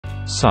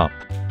Sup.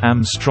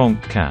 Am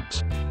Stronk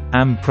cat.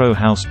 Am pro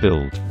house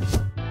build.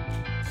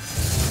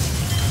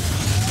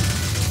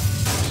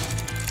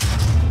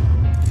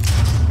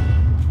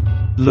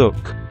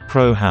 Look,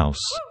 pro house.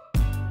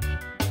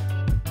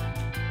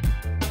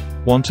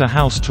 Want a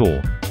house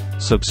tour?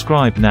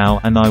 Subscribe now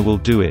and I will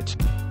do it.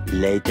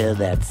 Later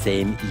that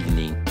same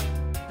evening.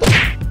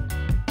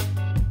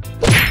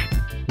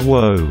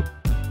 Whoa.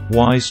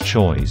 Wise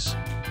choice.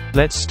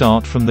 Let's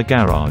start from the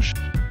garage.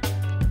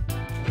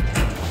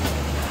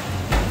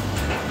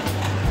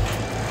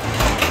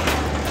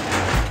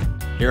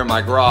 Here in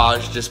my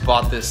garage, just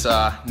bought this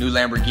new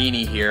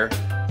Lamborghini here.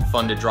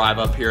 Fun to drive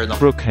up here in the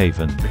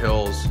Brookhaven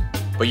hills.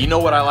 But you know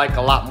what I like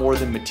a lot more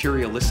than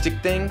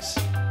materialistic things?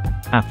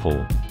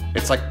 Apple.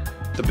 It's like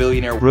the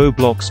billionaire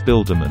Roblox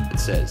Builderman. it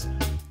says,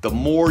 the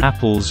more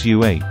apples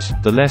you ate,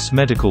 the less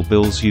medical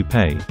bills you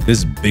pay. This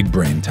is big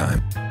brain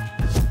time.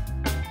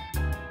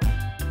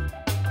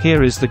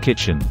 Here is the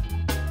kitchen.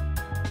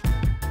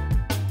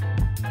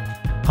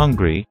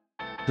 Hungry?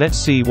 Let's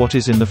see what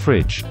is in the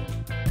fridge.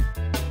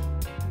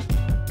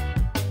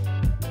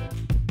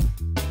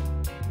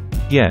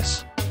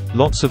 Yes.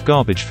 Lots of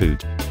garbage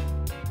food.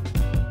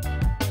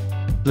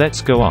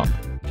 Let's go up.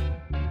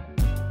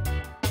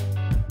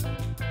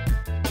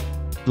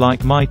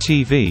 Like my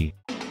TV.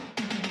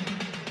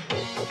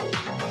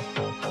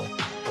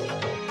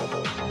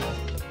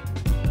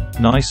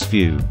 Nice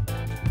view.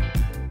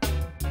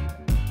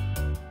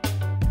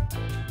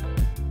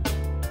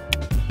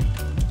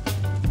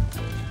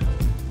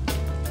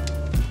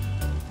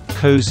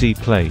 Cozy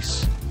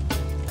place.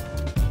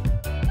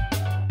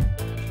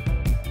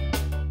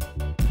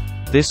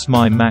 This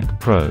my Mac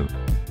Pro.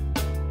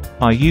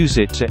 I use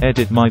it to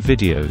edit my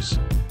videos.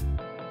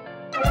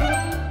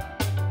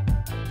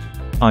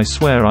 I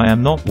swear I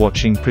am not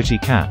watching Pretty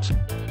Cat.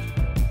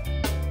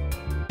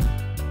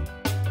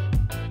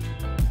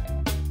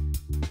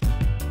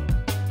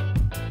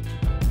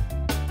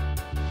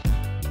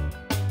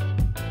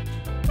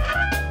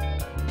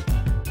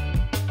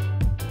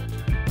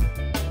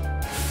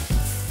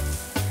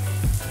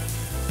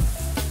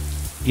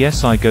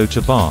 Yes, I go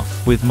to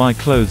bath with my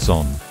clothes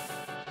on.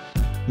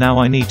 Now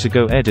I need to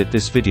go edit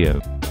this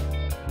video.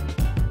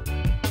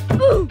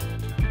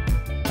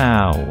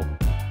 Ow.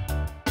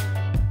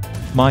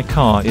 My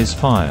car is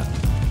fire.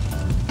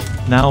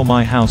 Now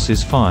my house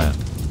is fire.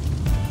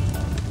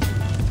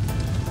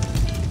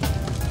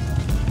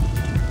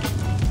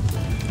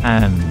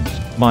 And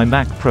my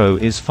Mac Pro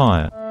is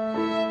fire.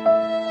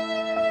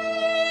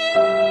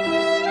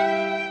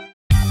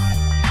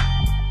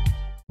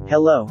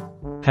 Hello.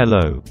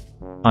 Hello.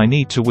 I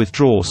need to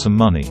withdraw some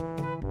money.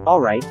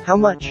 Alright, how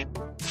much?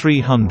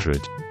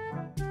 300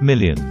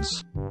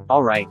 millions.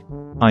 Alright.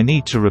 I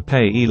need to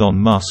repay Elon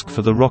Musk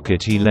for the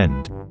rocket he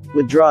lent.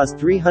 Withdraws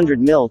 300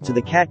 mil to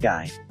the cat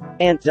guy.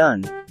 And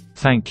done.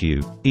 Thank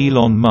you.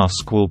 Elon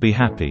Musk will be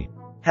happy.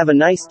 Have a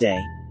nice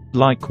day.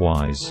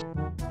 Likewise.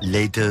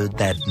 Later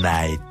that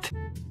night.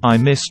 I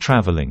miss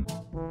traveling.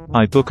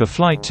 I book a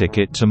flight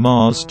ticket to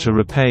Mars to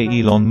repay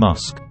Elon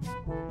Musk.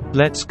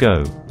 Let's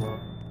go.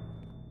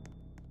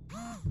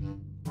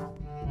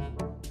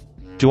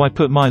 Do I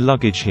put my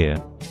luggage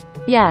here?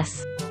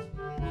 Yes.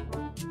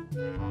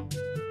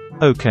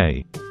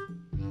 Okay.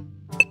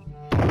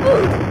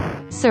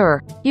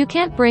 Sir, you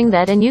can't bring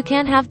that and you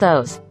can't have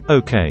those.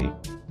 Okay.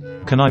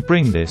 Can I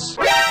bring this?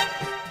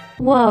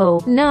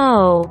 Whoa,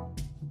 no.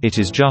 It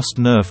is just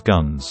Nerf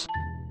guns.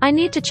 I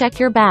need to check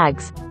your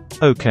bags.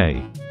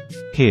 Okay.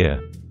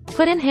 Here.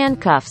 Put in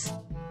handcuffs.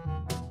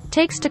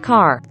 Takes to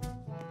car.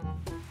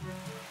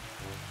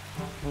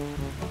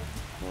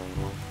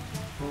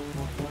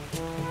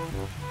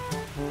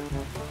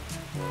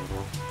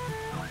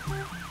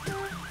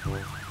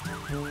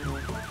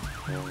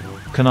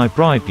 Can I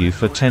bribe you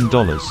for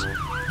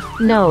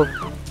 $10? No.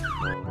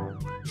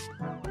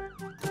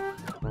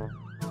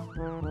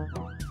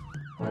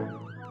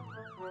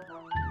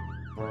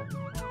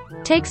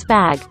 Takes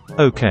bag.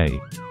 Okay.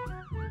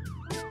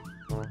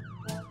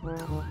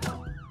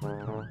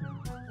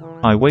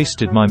 I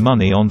wasted my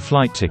money on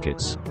flight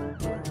tickets.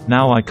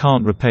 Now I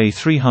can't repay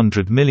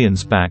 300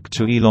 millions back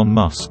to Elon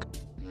Musk.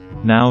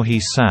 Now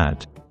he's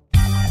sad.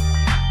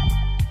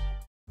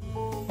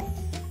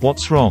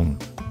 What's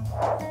wrong?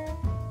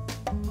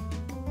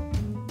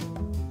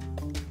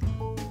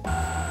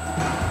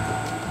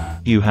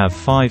 You have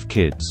 5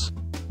 kids.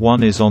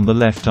 One is on the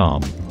left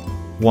arm.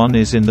 One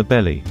is in the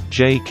belly.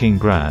 J.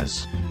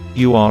 Congrats.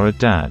 You are a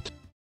dad.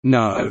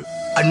 No.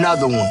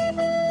 Another one.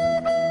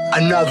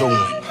 Another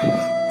one.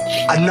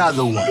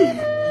 Another one.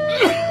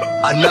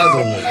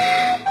 Another one.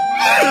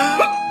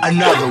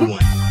 Another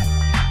one.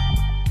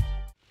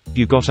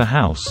 You got a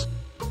house?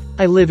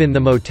 I live in the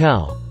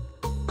motel.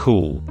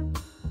 Cool.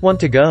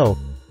 Want to go?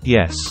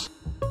 Yes.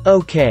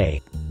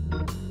 Okay.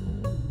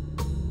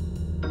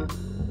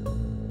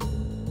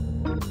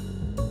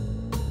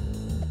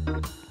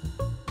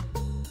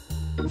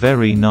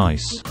 Very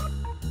nice.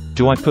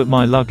 Do I put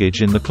my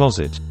luggage in the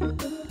closet?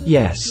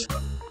 Yes.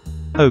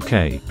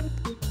 Okay.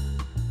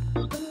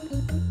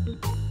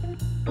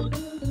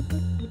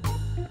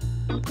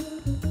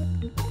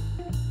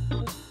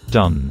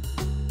 Done.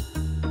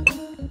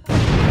 They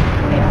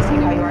ask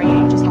you how you are,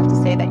 you just have to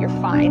say that you're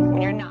fine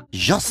when you're not.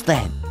 Just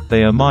then.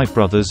 They are my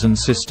brothers and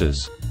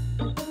sisters.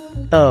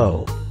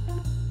 Oh.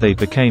 They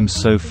became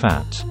so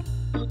fat.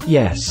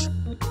 Yes.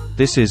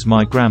 This is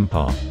my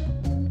grandpa.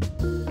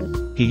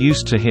 He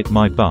used to hit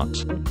my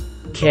butt.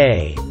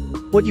 K.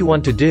 What you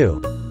want to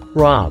do?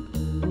 Rob.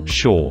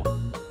 Sure.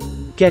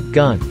 Get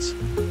guns.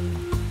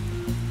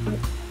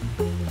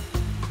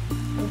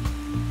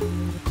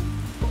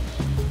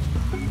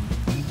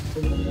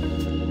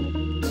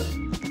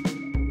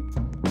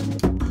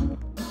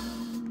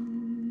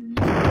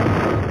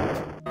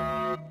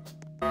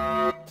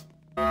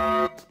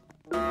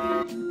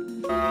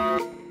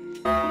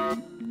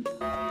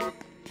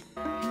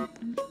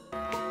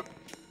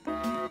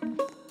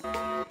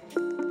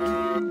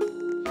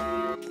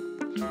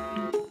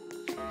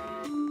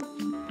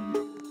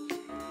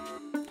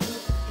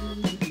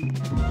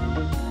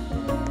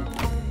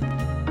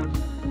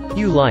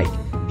 You like.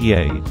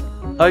 Yay.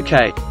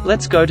 Okay,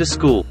 let's go to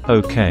school.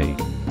 Okay.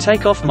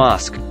 Take off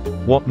mask.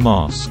 What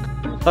mask?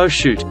 Oh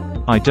shoot.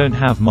 I don't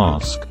have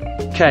mask.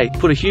 Okay,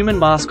 put a human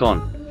mask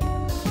on.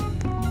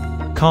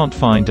 Can't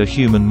find a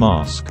human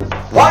mask.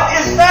 What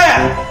is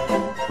that?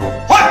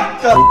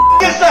 What the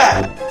is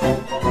that?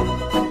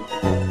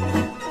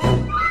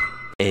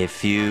 A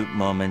few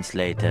moments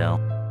later.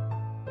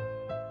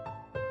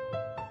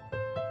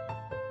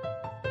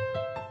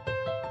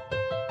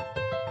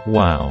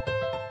 Wow.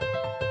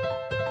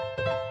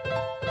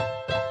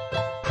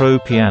 Pro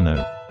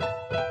piano.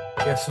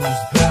 Guess who's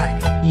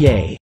back?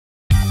 Yay.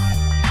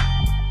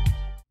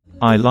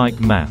 I like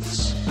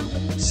maths.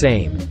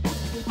 Same.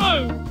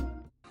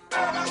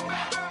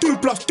 2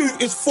 plus 2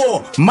 is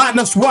 4.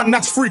 Minus 1,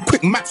 that's 3.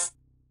 Quick maths.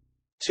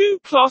 2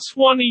 plus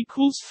 1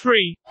 equals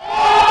 3.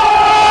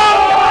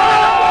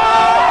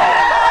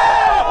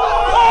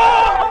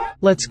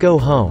 Let's go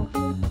home.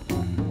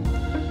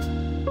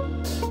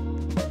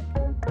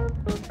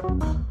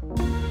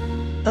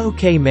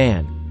 Okay,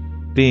 man.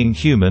 Being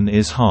human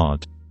is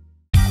hard.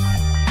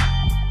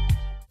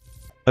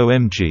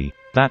 OMG.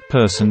 That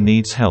person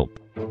needs help.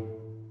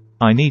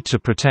 I need to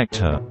protect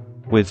her.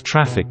 With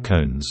traffic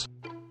cones.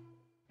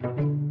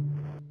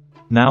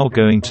 Now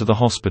going to the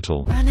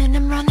hospital. Running,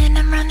 I'm running,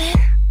 I'm running.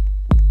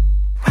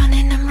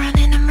 Running, I'm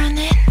running, I'm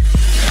running.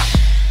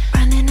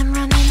 Running, I'm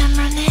running, I'm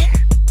running.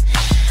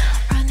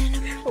 Running,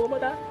 I'm... Oh my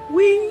god.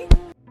 Wee!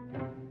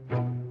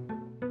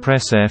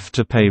 Press F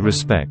to pay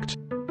respect.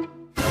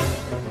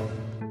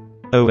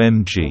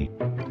 OMG.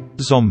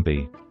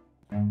 Zombie.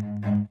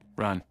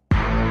 Run.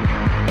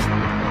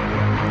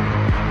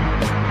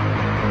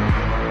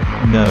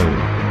 No.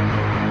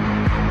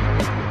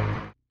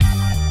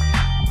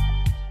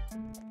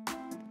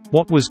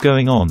 What was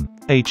going on,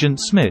 Agent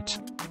Smith?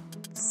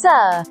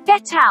 Sir,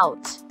 get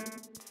out.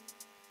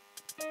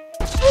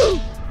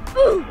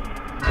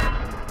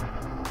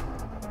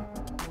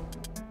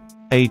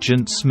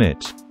 Agent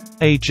Smith.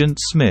 Agent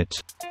Smith.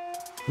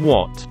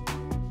 What?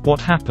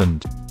 What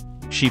happened?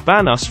 She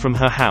banned us from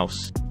her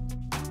house.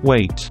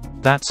 Wait,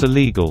 that's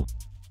illegal.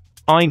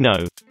 I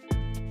know.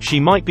 She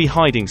might be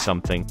hiding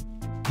something.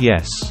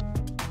 Yes.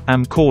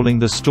 I'm calling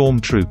the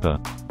stormtrooper.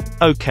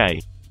 Okay.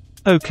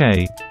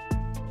 Okay.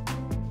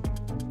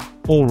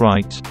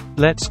 Alright,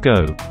 let's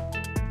go.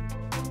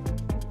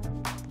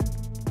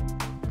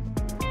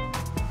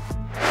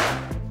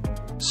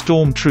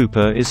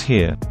 Stormtrooper is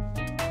here.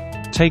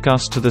 Take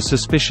us to the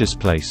suspicious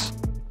place.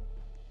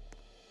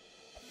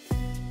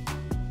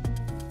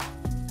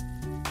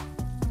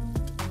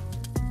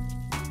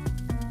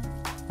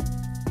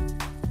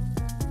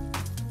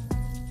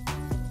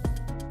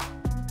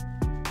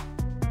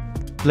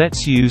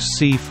 Let's use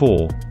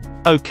C4.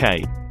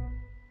 Okay.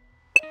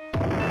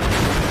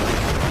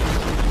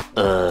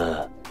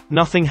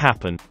 Nothing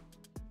happened.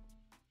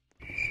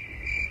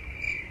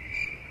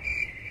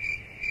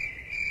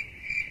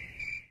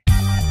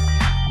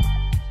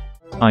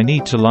 I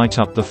need to light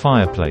up the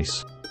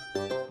fireplace.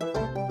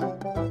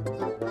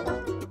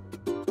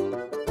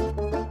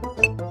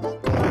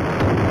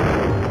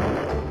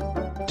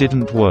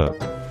 Didn't work.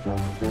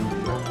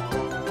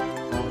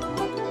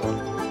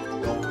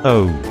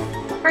 Oh.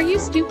 Are you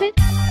stupid?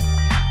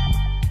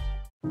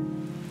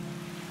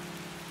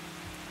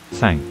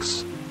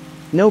 Thanks.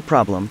 No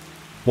problem.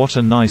 What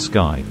a nice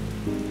guy.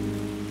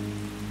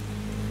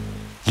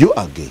 You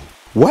are gay.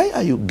 Why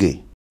are you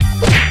gay?